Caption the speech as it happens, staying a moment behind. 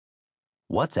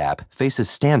WhatsApp faces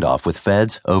standoff with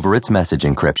feds over its message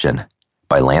encryption.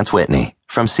 By Lance Whitney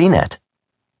from CNET.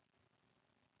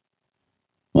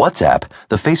 WhatsApp,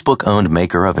 the Facebook-owned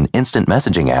maker of an instant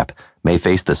messaging app, may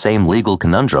face the same legal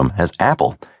conundrum as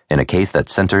Apple in a case that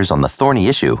centers on the thorny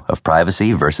issue of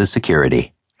privacy versus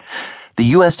security. The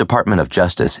U.S. Department of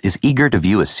Justice is eager to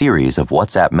view a series of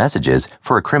WhatsApp messages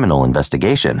for a criminal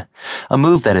investigation, a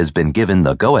move that has been given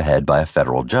the go-ahead by a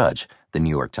federal judge, the New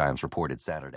York Times reported Saturday.